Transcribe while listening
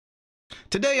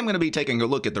Today I'm going to be taking a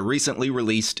look at the recently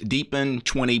released Deepin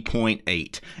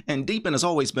 20.8. And Deepin has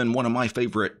always been one of my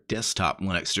favorite desktop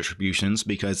Linux distributions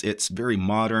because it's very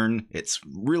modern, it's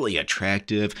really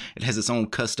attractive, it has its own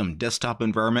custom desktop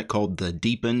environment called the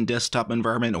Deepin desktop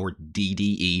environment, or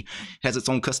DDE. It has its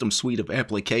own custom suite of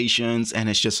applications, and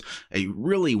it's just a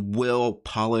really well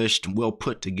polished, well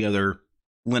put together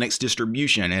Linux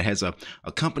distribution. It has a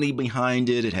company behind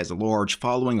it. It has a large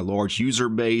following, a large user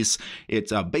base.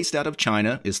 It's based out of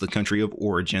China, is the country of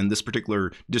origin. This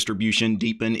particular distribution,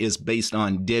 Deepin, is based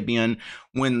on Debian.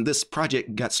 When this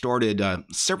project got started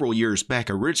several years back,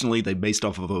 originally they based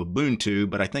off of Ubuntu,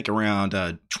 but I think around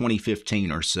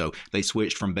 2015 or so, they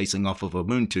switched from basing off of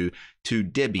Ubuntu to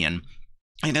Debian.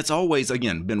 And it's always,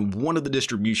 again, been one of the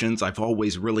distributions I've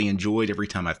always really enjoyed every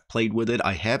time I've played with it.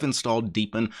 I have installed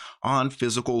Deepin on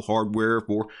physical hardware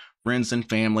for friends and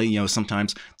family. You know,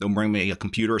 sometimes they'll bring me a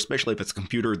computer, especially if it's a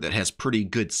computer that has pretty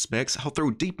good specs. I'll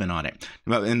throw Deepin on it.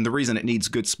 And the reason it needs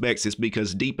good specs is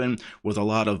because Deepin, with a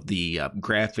lot of the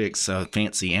graphics,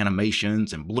 fancy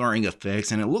animations and blurring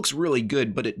effects, and it looks really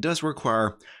good, but it does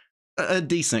require a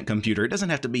decent computer. It doesn't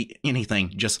have to be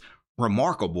anything just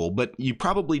remarkable, but you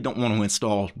probably don't want to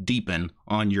install Deepin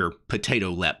on your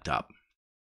potato laptop.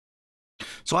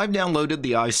 So I've downloaded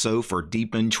the ISO for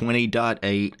Deepin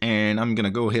 20.8, and I'm going to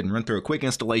go ahead and run through a quick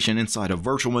installation inside a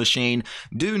virtual machine.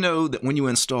 Do know that when you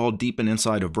install Deepin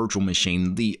inside a virtual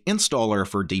machine, the installer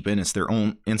for Deepin is their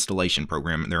own installation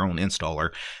program, their own installer,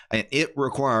 and it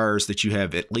requires that you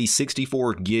have at least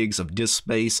 64 gigs of disk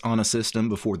space on a system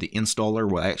before the installer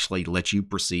will actually let you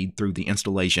proceed through the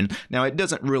installation. Now, it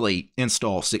doesn't really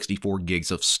install 64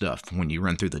 gigs of stuff. When you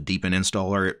run through the Deepin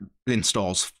installer, it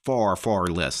installs far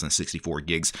less than 64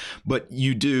 gigs, but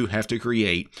you do have to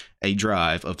create a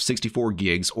drive of 64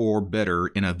 gigs or better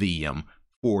in a VM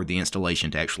for the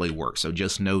installation to actually work. So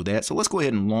just know that. So let's go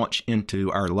ahead and launch into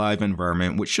our live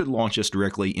environment, which should launch us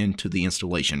directly into the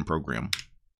installation program.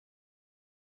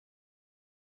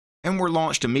 And we're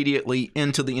launched immediately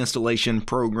into the installation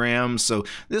program. So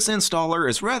this installer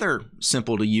is rather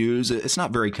simple to use. It's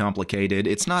not very complicated.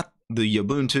 It's not the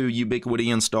Ubuntu Ubiquity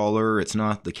installer, it's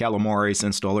not the Calamares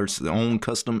installer, it's the own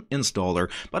custom installer,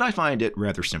 but I find it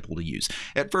rather simple to use.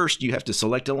 At first, you have to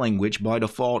select a language. By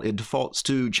default, it defaults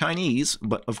to Chinese,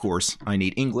 but of course, I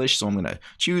need English, so I'm going to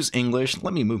choose English.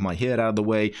 Let me move my head out of the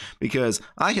way because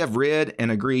I have read and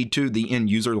agreed to the end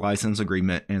user license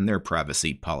agreement and their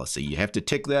privacy policy. You have to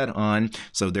tick that on,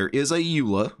 so there is a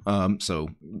EULA, so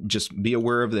just be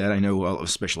aware of that. I know,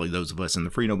 especially those of us in the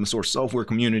free and open source software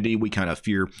community, we kind of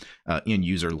fear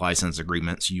end-user license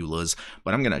agreements, EULAs,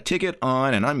 but I'm going to tick it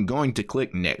on and I'm going to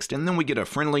click next, and then we get a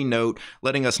friendly note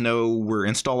letting us know we're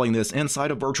installing this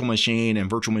inside a virtual machine, and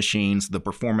virtual machines, the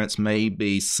performance may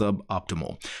be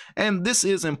suboptimal. And this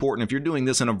is important. If you're doing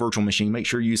this in a virtual machine, make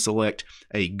sure you select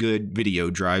a good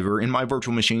video driver. In my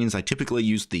virtual machines, I typically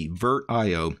use the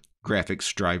VirtIO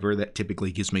graphics driver. That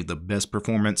typically gives me the best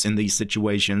performance in these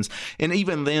situations. And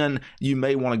even then, you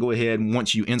may want to go ahead,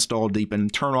 once you install Deepin,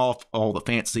 turn off all the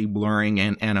fancy blurring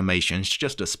and animations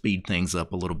just to speed things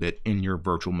up a little bit in your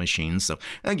virtual machine. So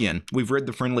again, we've read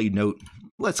the friendly note.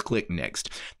 Let's click next.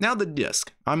 Now the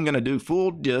disk. I'm going to do full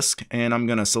disk, and I'm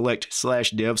going to select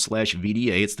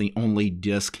 /dev/VDA. It's the only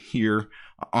disk here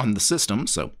on the system,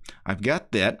 so I've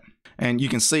got that. And you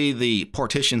can see the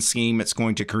partition scheme it's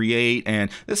going to create, and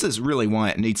this is really why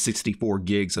it needs 64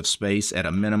 gigs of space at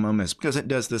a minimum, is because it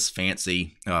does this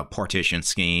fancy partition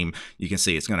scheme. You can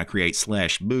see it's going to create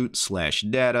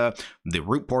 /boot/data, the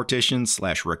root partition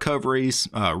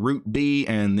 /recoveries, root B,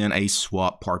 and then a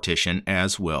swap partition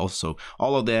as well. So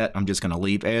all of that I'm just going to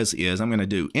leave as is. I'm going to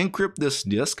do encrypt this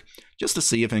disk just to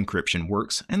see if encryption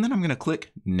works, and then I'm going to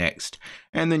click next.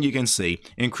 And then you can see,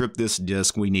 encrypt this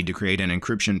disk, we need to create an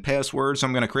encryption password, so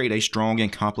I'm going to create a strong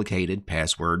and complicated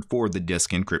password for the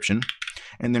disk encryption,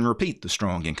 and then repeat the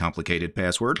strong and complicated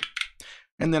password.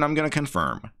 And then I'm going to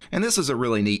confirm. And this is a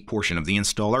really neat portion of the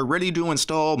installer. Ready to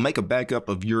install, make a backup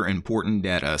of your important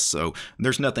data. So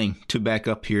there's nothing to back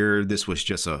up here. This was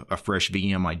just a fresh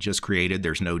VM I just created.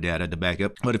 There's no data to back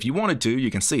up. But if you wanted to, you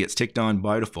can see it's ticked on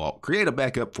by default. Create a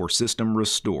backup for system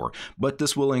restore. But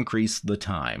this will increase the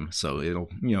time. So it'll,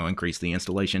 increase the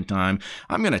installation time.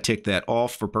 I'm going to tick that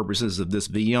off for purposes of this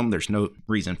VM. There's no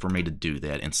reason for me to do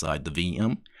that inside the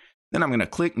VM. Then I'm going to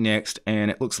click next, and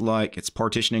it looks like it's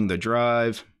partitioning the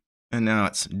drive, and now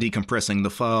it's decompressing the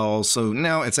files. So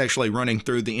now it's actually running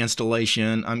through the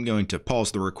installation. I'm going to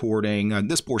pause the recording.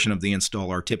 This portion of the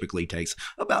installer typically takes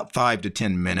about 5 to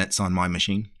 10 minutes on my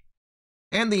machine.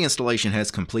 And the installation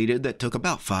has completed. That took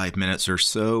about 5 minutes or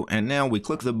so, and now we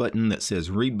click the button that says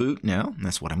reboot now.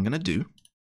 That's what I'm going to do.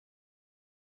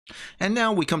 And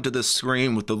now we come to this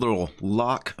screen with the little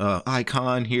lock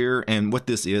icon here. And what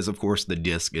this is, of course, the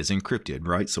disk is encrypted,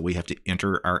 right? So we have to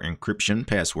enter our encryption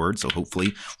password. So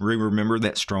hopefully we remember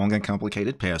that strong and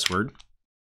complicated password.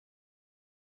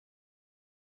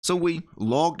 So we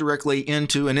log directly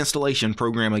into an installation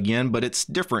program again, but it's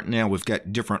different now. We've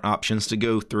got different options to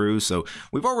go through. So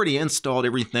we've already installed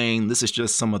everything. This is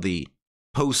just some of the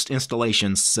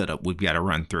post-installation setup we've got to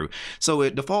run through. So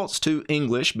it defaults to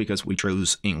English because we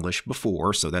chose English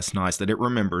before, so that's nice that it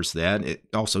remembers that. It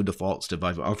also defaults to,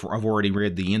 I've already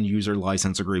read the end user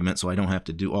license agreement, so I don't have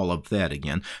to do all of that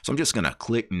again. So I'm just going to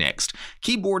click next.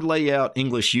 Keyboard layout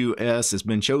English US has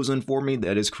been chosen for me.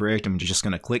 That is correct. I'm just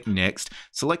going to click next.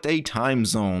 Select a time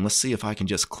zone. Let's see if I can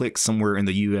just click somewhere in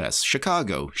the US.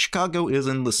 Chicago. Chicago is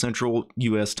in the central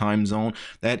US time zone.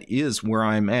 That is where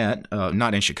I'm at.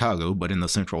 Not in Chicago, but in the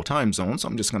central time zone. So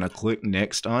I'm just going to click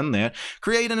next on that.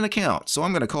 Create an account. So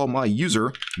I'm going to call my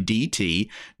user DT.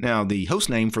 Now the host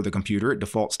name for the computer, it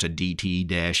defaults to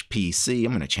DT-PC. I'm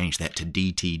going to change that to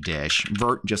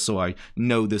DT-Virt just so I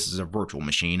know this is a virtual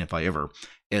machine if I ever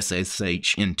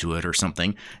SSH into it or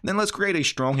something. Then let's create a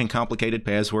strong and complicated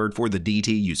password for the DT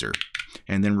user.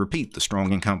 And then repeat the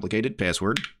strong and complicated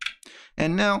password.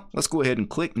 And now let's go ahead and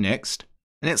click next.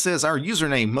 And it says our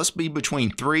username must be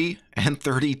between 3 and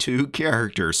 32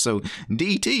 characters. So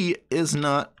DT is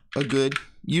not a good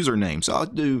username. So I'll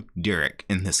do Derek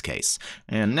in this case.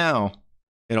 And now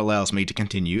it allows me to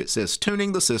continue. It says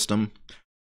tuning the system.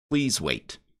 Please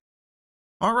wait.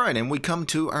 All right, and we come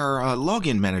to our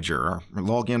login manager, our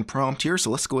login prompt here.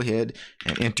 So let's go ahead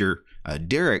and enter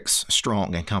Derek's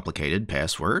strong and complicated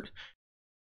password.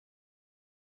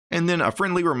 And then a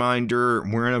friendly reminder,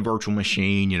 we're in a virtual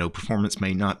machine, performance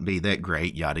may not be that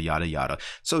great, yada, yada, yada.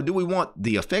 So do we want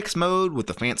the effects mode with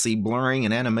the fancy blurring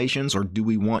and animations, or do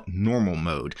we want normal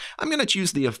mode? I'm going to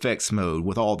choose the effects mode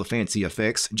with all the fancy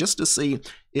effects just to see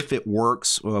if it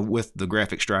works with the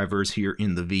graphics drivers here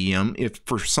in the VM. If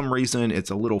for some reason it's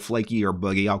a little flaky or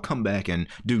buggy, I'll come back and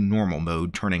do normal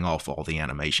mode, turning off all the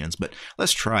animations. But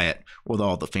let's try it with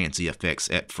all the fancy effects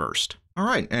at first. All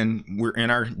right, and we're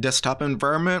in our desktop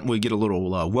environment. We get a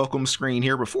little welcome screen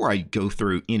here. Before I go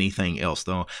through anything else,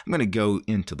 though, I'm going to go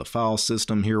into the file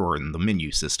system here, or in the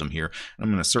menu system here. I'm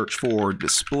going to search for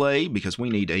display because we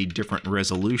need a different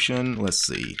resolution. Let's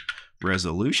see,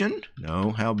 resolution?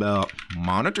 No, how about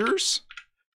monitors?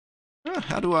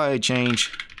 How do I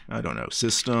change? I don't know,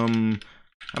 system.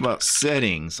 How about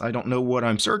settings? I don't know what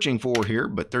I'm searching for here,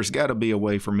 but there's got to be a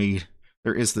way for me.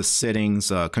 There is the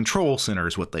settings control center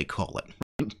is what they call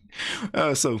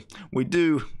it. So we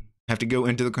do have to go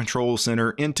into the control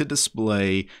center, into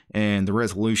display, and the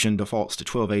resolution defaults to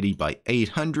 1280 by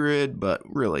 800, but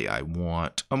really I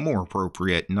want a more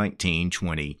appropriate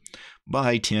 1920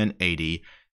 by 1080.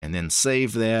 And then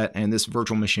save that, and this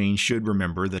virtual machine should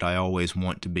remember that I always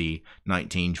want to be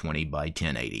 1920 by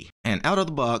 1080. And out of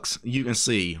the box, you can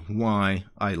see why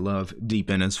I love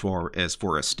Deepin as far as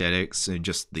for aesthetics and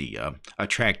just the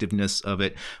attractiveness of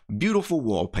it. Beautiful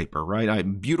wallpaper,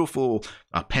 right? Beautiful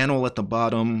panel at the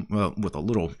bottom with a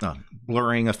little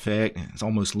blurring effect. It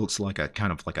almost looks like a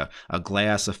kind of like a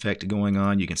glass effect going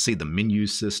on. You can see the menu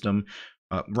system.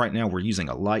 Right now we're using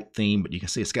a light theme, but you can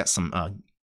see it's got some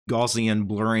Gaussian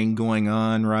blurring going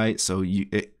on, right? So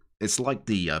it's like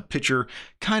the picture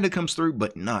kind of comes through,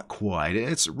 but not quite.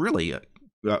 It's really a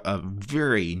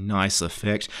very nice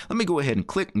effect. Let me go ahead and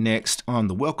click next on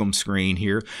the welcome screen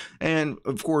here. And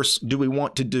of course, do we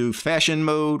want to do fashion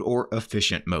mode or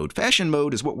efficient mode? Fashion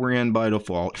mode is what we're in by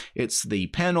default. It's the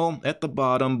panel at the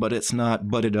bottom, but it's not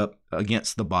butted up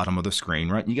against the bottom of the screen,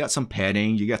 right? You got some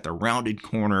padding, you got the rounded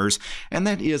corners, and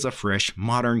that is a fresh,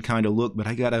 modern kind of look, but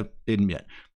I gotta admit,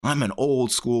 I'm an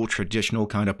old school traditional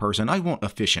kind of person. I want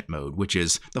efficient mode, which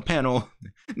is the panel,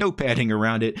 no padding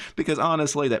around it, because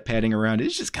honestly, that padding around it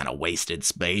is just kind of wasted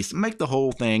space. Make the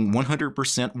whole thing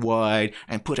 100% wide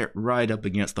and put it right up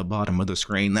against the bottom of the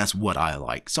screen. That's what I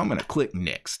like. So I'm going to click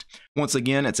next. Once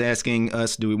again, it's asking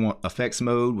us, do we want effects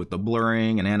mode with the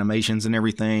blurring and animations and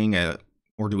everything,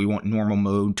 or do we want normal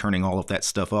mode, turning all of that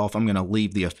stuff off? I'm going to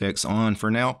leave the effects on for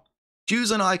now.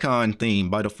 Choose an icon theme.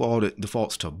 By default, it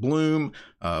defaults to Bloom.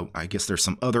 I guess there's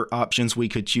some other options we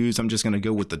could choose. I'm just going to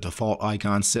go with the default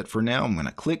icon set for now. I'm going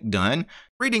to click Done.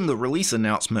 Reading the release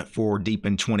announcement for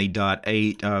Deepin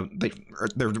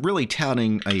 20.8, they're really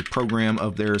touting a program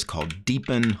of theirs called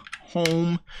Deepin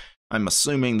Home. I'm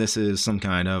assuming this is some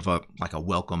kind of like a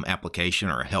welcome application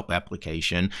or a help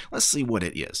application. Let's see what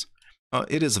it is.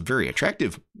 It is a very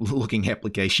attractive looking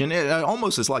application. It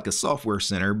almost is like a software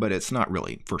center, but it's not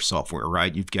really for software,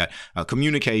 right? You've got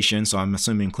communication, so I'm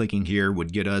assuming clicking here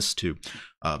would get us to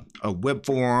a web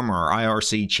forum or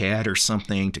IRC chat or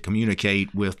something to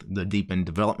communicate with the Deepin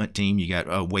development team. You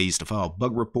got ways to file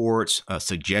bug reports,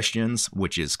 suggestions,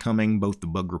 which is coming. Both the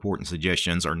bug report and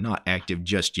suggestions are not active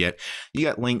just yet. You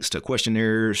got links to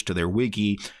questionnaires, to their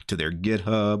wiki, to their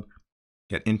GitHub.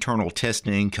 Got internal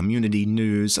testing, community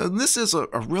news. So this is a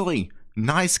really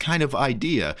nice kind of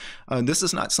idea. This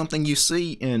is not something you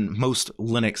see in most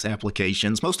Linux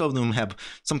applications. Most of them have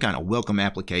some kind of welcome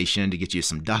application to get you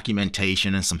some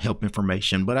documentation and some help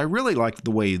information. But I really like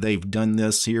the way they've done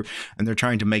this here, and they're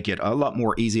trying to make it a lot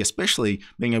more easy, especially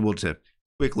being able to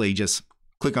quickly just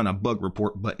click on a bug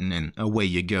report button and away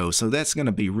you go. So that's going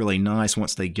to be really nice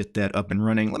once they get that up and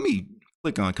running. Let me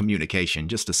click on communication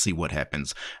just to see what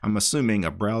happens. I'm assuming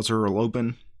a browser will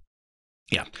open.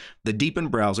 Yeah, the Deepin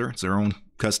browser, it's their own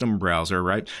custom browser,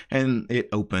 right? And it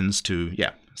opens to,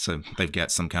 yeah, so they've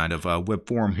got some kind of web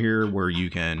forum here where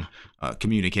you can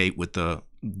communicate with the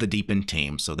Deepin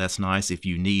team. So that's nice if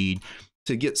you need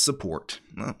to get support.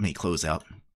 Let me close out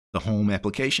the home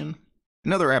application.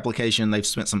 Another application they've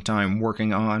spent some time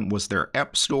working on was their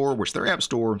App Store, which their App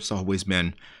Store has always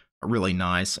been a really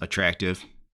nice, attractive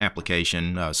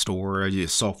application store, a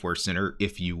software center,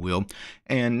 if you will.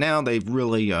 And now they've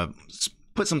really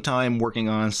put some time working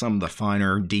on some of the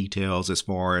finer details as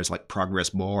far as like progress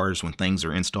bars when things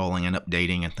are installing and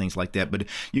updating and things like that. But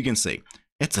you can see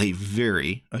it's a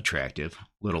very attractive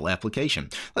little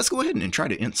application. Let's go ahead and try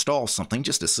to install something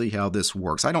just to see how this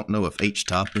works. I don't know if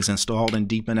HTOP is installed in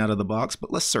Deepin out of the box,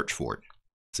 but let's search for it.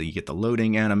 So you get the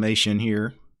loading animation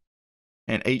here.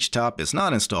 And HTOP is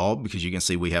not installed because you can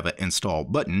see we have an install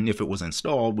button. If it was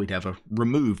installed, we'd have a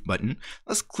remove button.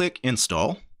 Let's click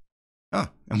install. Oh,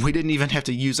 and we didn't even have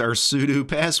to use our sudo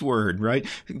password, right?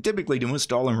 Typically to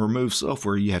install and remove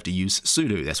software, you have to use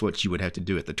sudo. That's what you would have to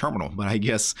do at the terminal. But I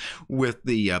guess with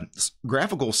the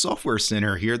graphical software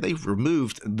center here, they've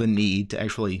removed the need to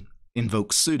actually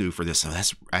invoke sudo for this. So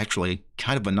that's actually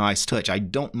kind of a nice touch. I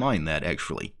don't mind that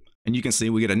actually. And you can see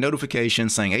we get a notification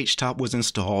saying HTOP was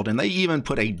installed, and they even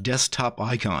put a desktop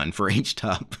icon for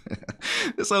HTOP.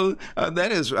 So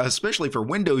that is, especially for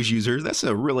Windows users, that's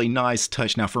a really nice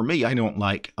touch. Now for me, I don't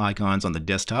like icons on the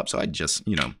desktop, so I just,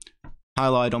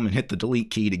 highlight them and hit the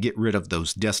delete key to get rid of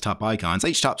those desktop icons.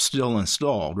 HTOP's still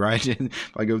installed, right?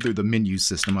 If I go through the menu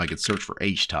system, I could search for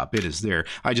HTOP. It is there.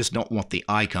 I just don't want the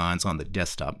icons on the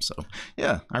desktop. So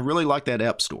yeah, I really like that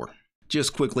App Store.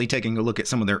 Just quickly taking a look at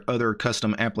some of their other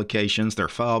custom applications, their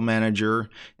file manager.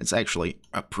 It's actually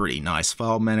a pretty nice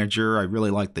file manager. I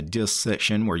really like the disk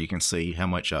section where you can see how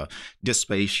much disk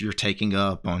space you're taking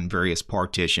up on various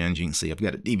partitions. You can see I've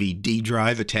got a DVD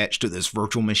drive attached to this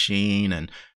virtual machine, and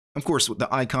of course, with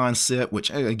the icon set, which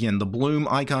again, the Bloom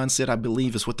icon set, I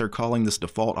believe is what they're calling this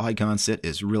default icon set,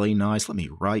 is really nice. Let me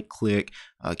right click.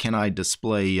 Can I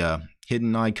display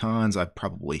hidden icons? I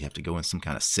probably have to go in some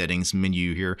kind of settings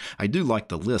menu here. I do like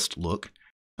the list look.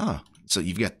 So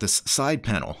you've got this side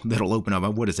panel that'll open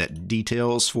up. What is that?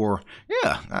 Details for,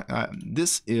 yeah,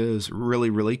 this is really,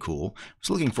 really cool. I was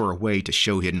looking for a way to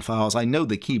show hidden files. I know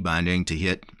the key binding to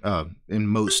hit in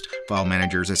most file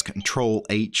managers is Control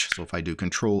H. So if I do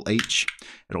Control H,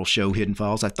 it'll show hidden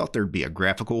files. I thought there'd be a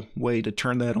graphical way to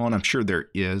turn that on. I'm sure there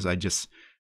is. I just,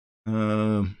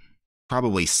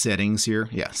 probably settings here.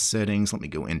 Yeah, settings. Let me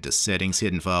go into settings,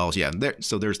 hidden files. Yeah,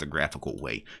 so there's the graphical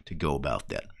way to go about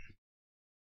that.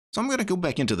 So I'm going to go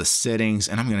back into the settings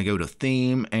and I'm going to go to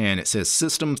theme, and it says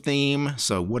system theme.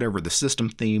 So whatever the system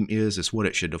theme is what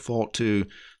it should default to.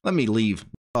 Let me leave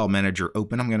file manager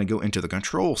open. I'm going to go into the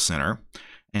control center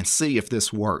and see if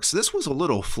this works. This was a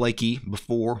little flaky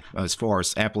before as far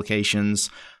as applications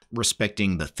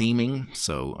respecting the theming.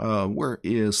 So where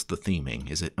is the theming?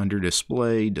 Is it under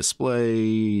display,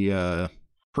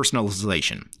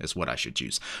 personalization is what I should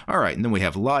choose. All right, and then we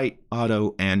have light,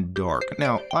 auto, and dark.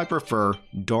 Now, I prefer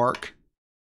dark.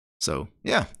 So,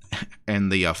 yeah,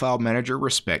 and the file manager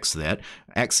respects that.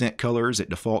 Accent colors, it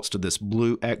defaults to this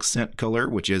blue accent color,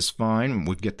 which is fine.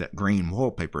 We've got that green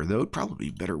wallpaper, though. It'd probably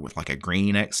be better with like a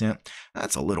green accent.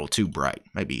 That's a little too bright.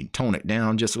 Maybe tone it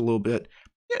down just a little bit.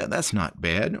 Yeah, that's not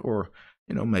bad. Or,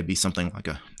 maybe something like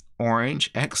a orange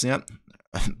accent.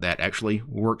 That actually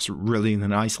works really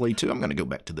nicely too. I'm going to go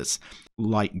back to this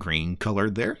light green color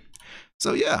there.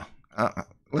 So yeah,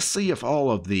 let's see if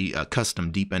all of the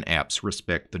custom Deepin apps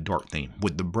respect the dark theme.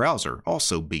 Would the browser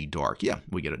also be dark? Yeah,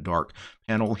 we get a dark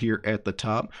panel here at the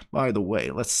top. By the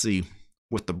way, let's see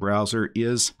what the browser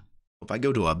is. If I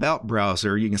go to About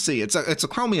browser, you can see it's a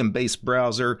Chromium-based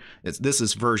browser. This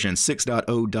is version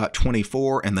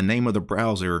 6.0.24, and the name of the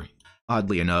browser,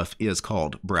 oddly enough, is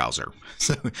called Browser.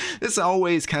 So this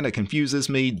always kind of confuses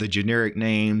me, the generic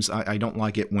names. I don't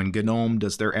like it when GNOME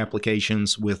does their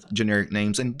applications with generic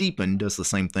names, and Deepin does the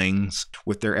same things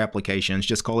with their applications,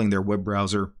 just calling their web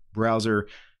browser browser.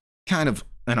 Kind of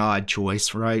an odd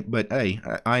choice, right? But hey,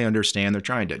 I understand they're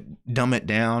trying to dumb it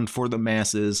down for the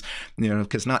masses,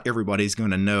 because not everybody's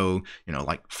going to know,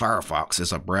 like Firefox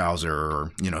is a browser,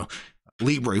 or,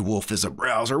 LibreWolf is a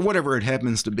browser, whatever it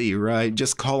happens to be, right?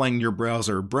 Just calling your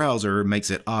browser browser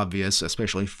makes it obvious,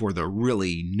 especially for the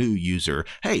really new user.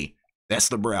 Hey, that's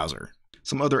the browser.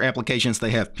 Some other applications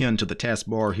they have pinned to the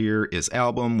taskbar here is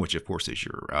Album, which of course is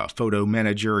your photo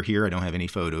manager here. I don't have any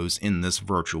photos in this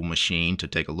virtual machine to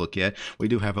take a look at. We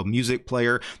do have a music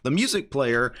player. The music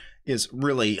player is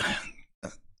really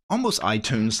almost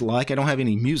iTunes-like. I don't have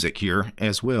any music here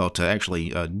as well to actually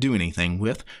do anything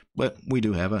with, but we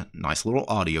do have a nice little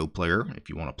audio player if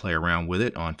you want to play around with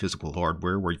it on physical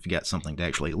hardware where you've got something to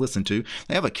actually listen to.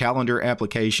 They have a calendar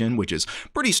application, which is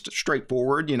pretty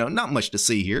straightforward. Not much to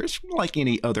see here. It's like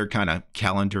any other kind of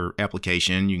calendar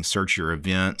application. You can search your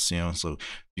events, so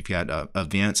you've got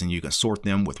events and you can sort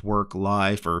them with work,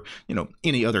 life, or,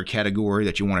 any other category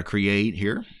that you want to create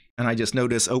here. And I just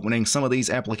noticed opening some of these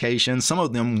applications, some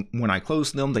of them, when I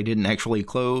closed them, they didn't actually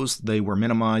close. They were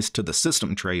minimized to the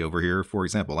system tray over here. For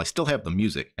example, I still have the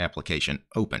music application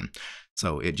open.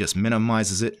 So it just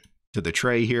minimizes it to the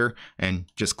tray here, and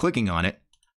just clicking on it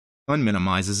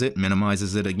unminimizes it,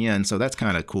 minimizes it again. So that's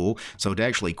kind of cool. So to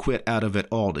actually quit out of it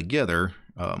altogether,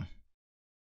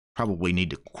 probably need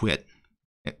to quit.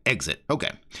 Exit. Okay.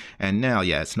 And now,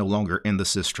 yeah, it's no longer in the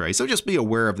sys tray. So just be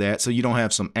aware of that so you don't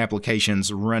have some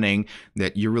applications running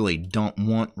that you really don't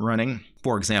want running.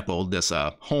 For example, this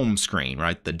home screen,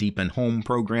 right? The Deepin home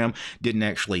program didn't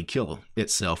actually kill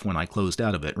itself when I closed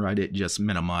out of it, right? It just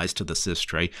minimized to the sys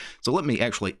tray. So let me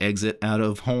actually exit out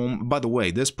of home. By the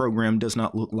way, this program does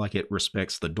not look like it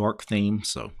respects the dark theme,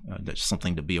 so that's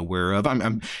something to be aware of.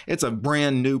 It's a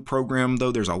brand new program,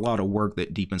 though. There's a lot of work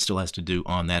that Deepin still has to do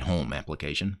on that home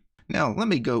application. Now, let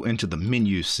me go into the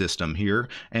menu system here.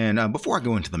 And before I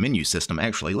go into the menu system,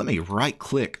 actually, let me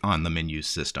right-click on the menu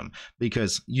system,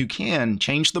 because you can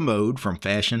change the mode from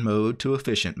fashion mode to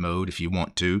efficient mode if you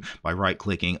want to by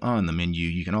right-clicking on the menu.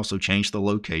 You can also change the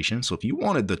location. So if you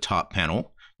wanted the top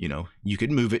panel, you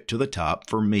could move it to the top.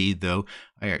 For me, though,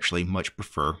 I actually much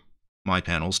prefer my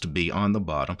panels to be on the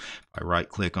bottom. I right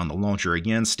click on the launcher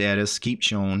again, status, keep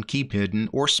shown, keep hidden,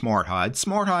 or smart hide.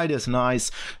 Smart hide is nice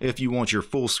if you want your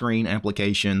full screen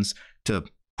applications to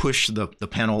push the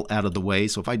panel out of the way.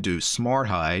 So if I do smart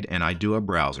hide and I do a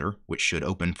browser, which should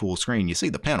open full screen, you see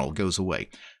the panel goes away,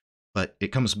 but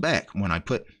it comes back when I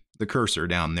put the cursor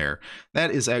down there.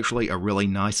 That is actually a really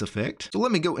nice effect. So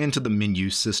let me go into the menu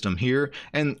system here,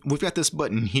 and we've got this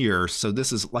button here. So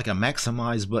this is like a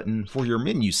maximize button for your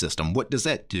menu system. What does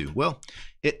that do? Well,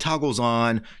 it toggles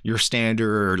on your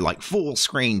standard like full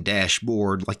screen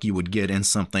dashboard like you would get in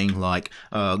something like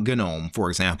GNOME, for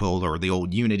example, or the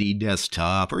old Unity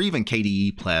desktop, or even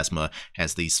KDE Plasma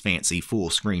has these fancy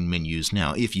full screen menus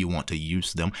now if you want to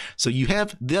use them. So you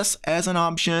have this as an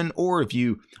option, or if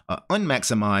you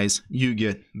unmaximize, you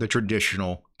get the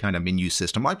traditional kind of menu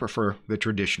system. I prefer the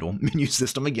traditional menu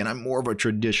system. Again, I'm more of a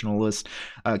traditionalist.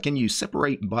 Can you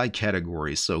separate by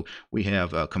categories? So we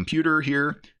have a computer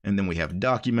here, and then we have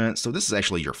documents. So this is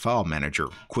actually your file manager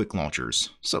quick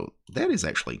launchers. So that is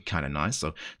actually kind of nice.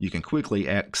 So you can quickly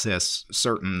access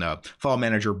certain file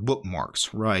manager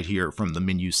bookmarks right here from the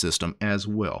menu system as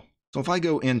well. So if I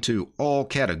go into all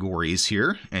categories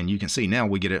here, and you can see now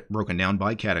we get it broken down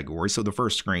by category. So the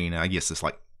first screen, I guess it's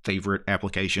like favorite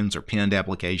applications or pinned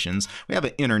applications. We have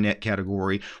an internet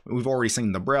category. We've already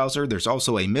seen the browser. There's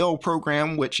also a mail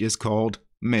program, which is called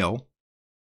Mail.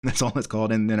 That's all it's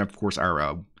called. And then, of course,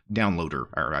 our downloader,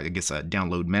 or I guess a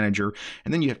download manager.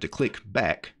 And then you have to click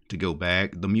back to go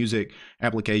back. The music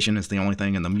application is the only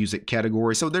thing in the music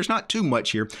category. So there's not too much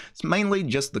here. It's mainly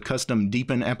just the custom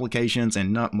Deepin applications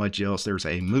and not much else. There's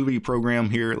a movie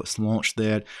program here. Let's launch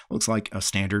that. Looks like a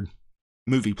standard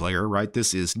movie player, right?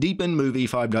 This is Deepin Movie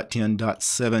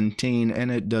 5.10.17,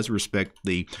 and it does respect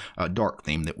the dark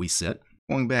theme that we set.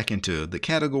 Going back into the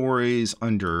categories,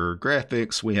 under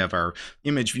graphics, we have our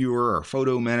image viewer, our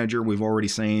photo manager we've already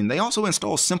seen. They also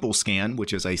install Simple Scan,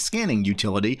 which is a scanning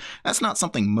utility. That's not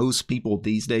something most people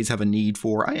these days have a need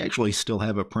for. I actually still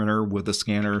have a printer with a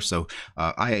scanner, so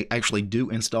I actually do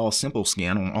install Simple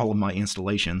Scan on all of my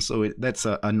installations. So that's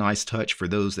a nice touch for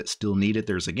those that still need it.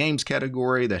 There's a games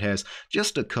category that has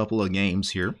just a couple of games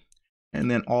here. And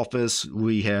then Office,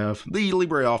 we have the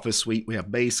LibreOffice suite. We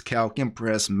have Base, Calc,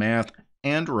 Impress, Math,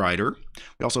 and Writer.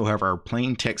 We also have our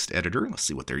plain text editor. Let's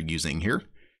see what they're using here.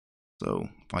 So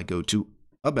if I go to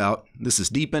About, this is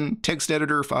Deepin text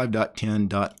editor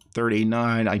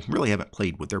 5.10.39. I really haven't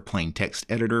played with their plain text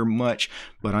editor much,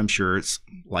 but I'm sure it's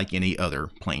like any other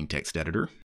plain text editor.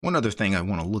 One other thing I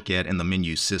want to look at in the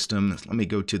menu system is, let me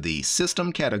go to the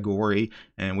system category,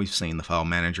 and we've seen the file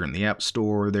manager in the App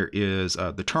Store. There is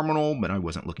the terminal, but I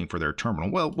wasn't looking for their terminal.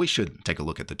 Well, we should take a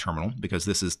look at the terminal because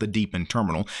this is the Deepin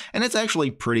terminal, and it's actually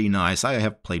pretty nice. I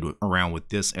have played around with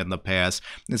this in the past.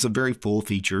 It's a very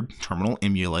full-featured terminal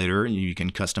emulator. You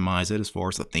can customize it as far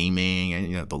as the theming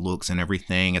and the looks and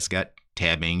everything. It's got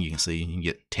tabbing. You can see you can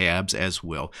get tabs as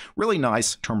well. Really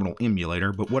nice terminal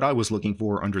emulator, but what I was looking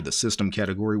for under the system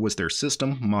category was their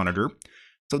system monitor.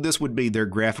 So this would be their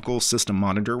graphical system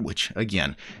monitor, which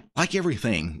again, like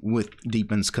everything with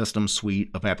Deepin's custom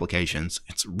suite of applications,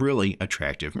 it's really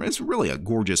attractive. It's really a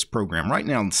gorgeous program. Right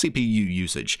now, the CPU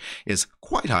usage is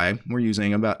quite high. We're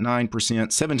using about 9%,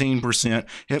 17%.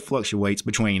 It fluctuates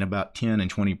between about 10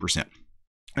 and 20%.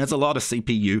 That's a lot of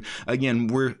CPU. Again,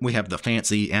 we have the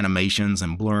fancy animations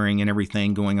and blurring and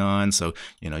everything going on. So,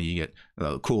 you get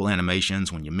cool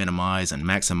animations when you minimize and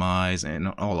maximize and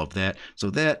all of that. So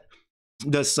that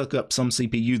does suck up some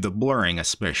CPU, the blurring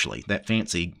especially. That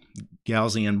fancy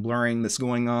Gaussian blurring that's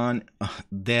going on,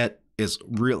 that is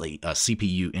really a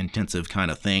CPU intensive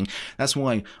kind of thing. That's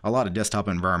why a lot of desktop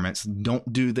environments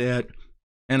don't do that.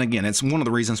 And again, it's one of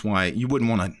the reasons why you wouldn't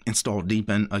want to install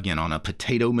Deepin, again, on a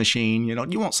potato machine.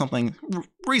 You want something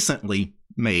recently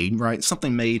made, right?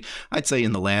 Something made, I'd say,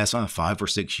 in the last 5 or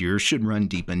 6 years should run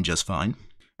Deepin just fine.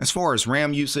 As far as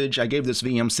RAM usage, I gave this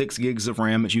VM 6 gigs of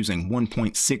RAM. It's using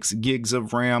 1.6 gigs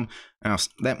of RAM. Now,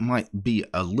 that might be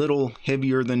a little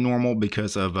heavier than normal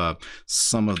because of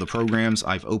some of the programs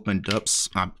I've opened up.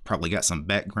 I've probably got some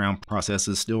background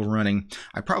processes still running.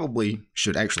 I probably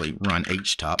should actually run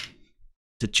htop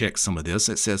to check some of this.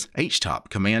 It says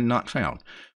htop, command not found.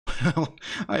 Well,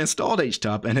 I installed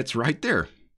htop and it's right there.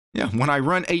 Yeah, when I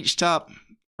run htop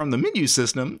from the menu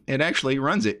system, it actually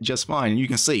runs it just fine. And you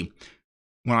can see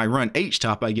when I run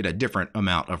htop, I get a different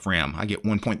amount of RAM. I get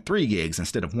 1.3 gigs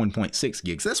instead of 1.6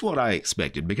 gigs. That's what I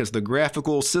expected because the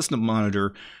graphical system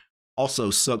monitor also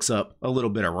sucks up a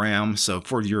little bit of RAM. So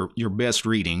for your best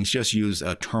readings, just use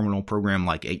a terminal program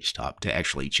like htop to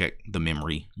actually check the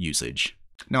memory usage.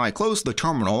 Now I closed the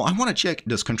terminal. I want to check,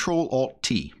 does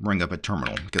Control-Alt-T bring up a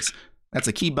terminal? Because that's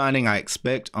a key binding I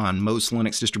expect on most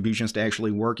Linux distributions to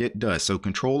actually work. It does. So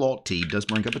Control-Alt-T does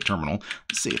bring up a terminal.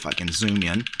 Let's see if I can zoom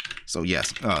in. So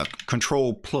yes,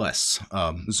 Control plus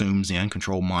zooms in.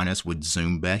 Control minus would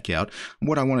zoom back out.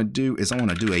 What I want to do is I want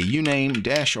to do a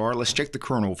uname-r. Let's check the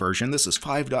kernel version. This is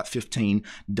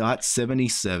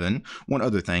 5.15.77. One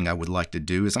other thing I would like to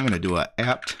do is I'm going to do a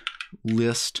apt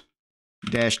list --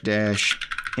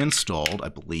 installed, I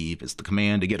believe is the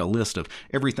command to get a list of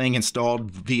everything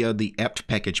installed via the apt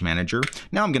package manager.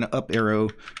 Now I'm going to up arrow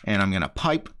and I'm going to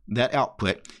pipe that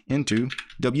output into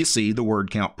WC, the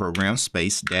word count program,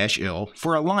 space -L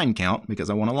for a line count because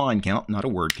I want a line count, not a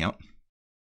word count.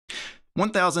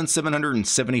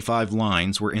 1,775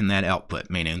 lines were in that output,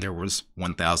 meaning there was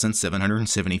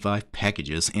 1,775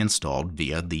 packages installed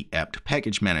via the apt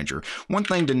package manager. One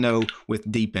thing to know with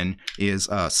Deepin is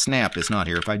snap is not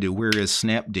here. If I do where is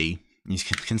snapd, you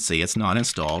can see it's not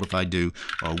installed. If I do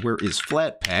where is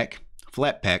flatpak,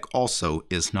 Flatpak also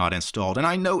is not installed. And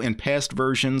I know in past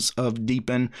versions of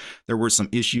Deepin, there were some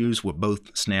issues with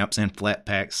both snaps and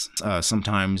flatpaks.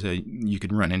 Sometimes you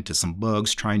could run into some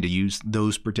bugs trying to use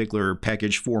those particular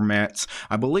package formats.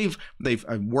 I believe they've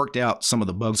worked out some of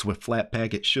the bugs with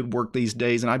Flatpak. It should work these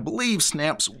days. And I believe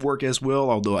snaps work as well,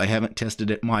 although I haven't tested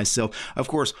it myself. Of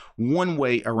course, one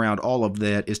way around all of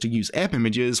that is to use app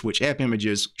images, which app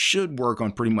images should work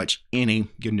on pretty much any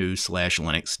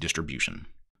GNU/Linux distribution.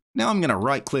 Now I'm going to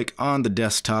right click on the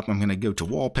desktop. I'm going to go to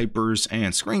wallpapers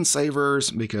and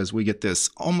screensavers because we get this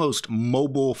almost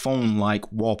mobile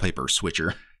phone-like wallpaper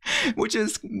switcher, which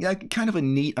is kind of a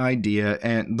neat idea.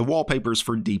 And the wallpapers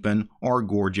for Deepin are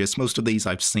gorgeous. Most of these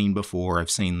I've seen before.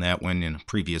 I've seen that one in a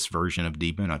previous version of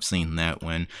Deepin. I've seen that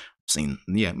one.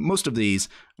 Most of these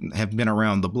have been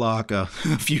around the block a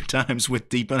few times with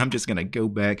Deepin. I'm just going to go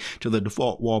back to the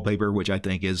default wallpaper, which I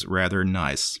think is rather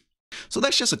nice. So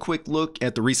that's just a quick look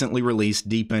at the recently released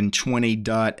Deepin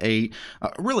 20.8,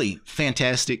 a really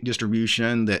fantastic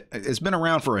distribution that has been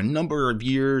around for a number of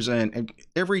years, and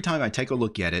every time I take a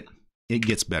look at it, it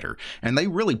gets better. And they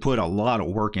really put a lot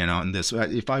of work in on this.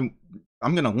 If I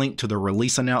I'm going to link to the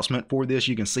release announcement for this.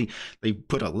 You can see they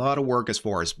put a lot of work as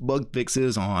far as bug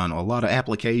fixes on a lot of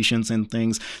applications and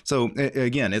things. So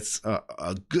again, it's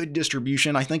a good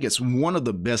distribution. I think it's one of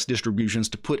the best distributions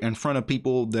to put in front of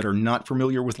people that are not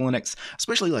familiar with Linux,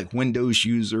 especially like Windows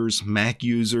users, Mac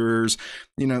users.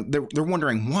 You know, they're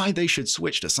wondering why they should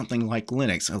switch to something like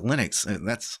Linux.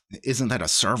 Isn't that a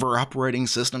server operating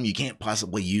system? You can't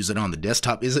possibly use it on the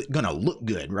desktop. Is it going to look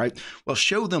good, right? Well,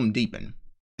 show them Deepin.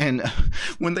 And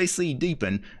when they see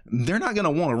Deepin, they're not going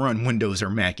to want to run Windows or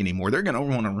Mac anymore. They're going to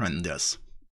want to run this.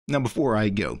 Now, before I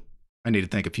go, I need to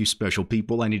thank a few special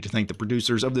people. I need to thank the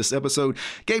producers of this episode: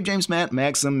 Gabe, James, Matt,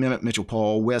 Maxim, Mehmet, Mitchell,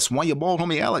 Paul, Wes, Why You Bald,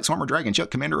 Homie, Alex, Armor Dragon, Chuck,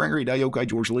 Commander Angry, Dayokai,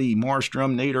 George Lee,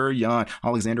 Marstrom, Nader, Jan,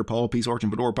 Alexander, Paul, Peace, Arch,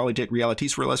 and Fedora, Polytech,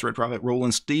 Realities for Less, Red Private,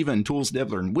 Roland, Steven, Tools,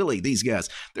 Devler, and Willie. These guys,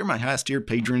 they're my highest tier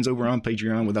patrons over on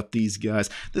Patreon. Without these guys,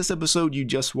 this episode you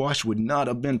just watched would not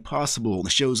have been possible. The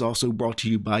show's also brought to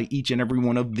you by each and every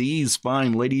one of these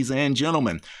fine ladies and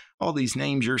gentlemen. All these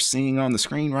names you're seeing on the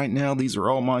screen right now, these are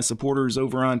all my supporters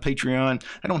over on Patreon.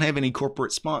 I don't have any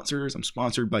corporate sponsors. I'm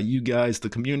sponsored by you guys, the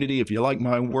community. If you like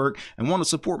my work and want to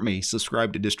support me,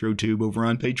 subscribe to DistroTube over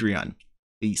on Patreon.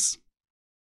 Peace.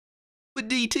 But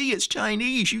DT, it's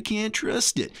Chinese. You can't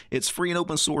trust it. It's free and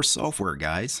open source software,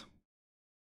 guys.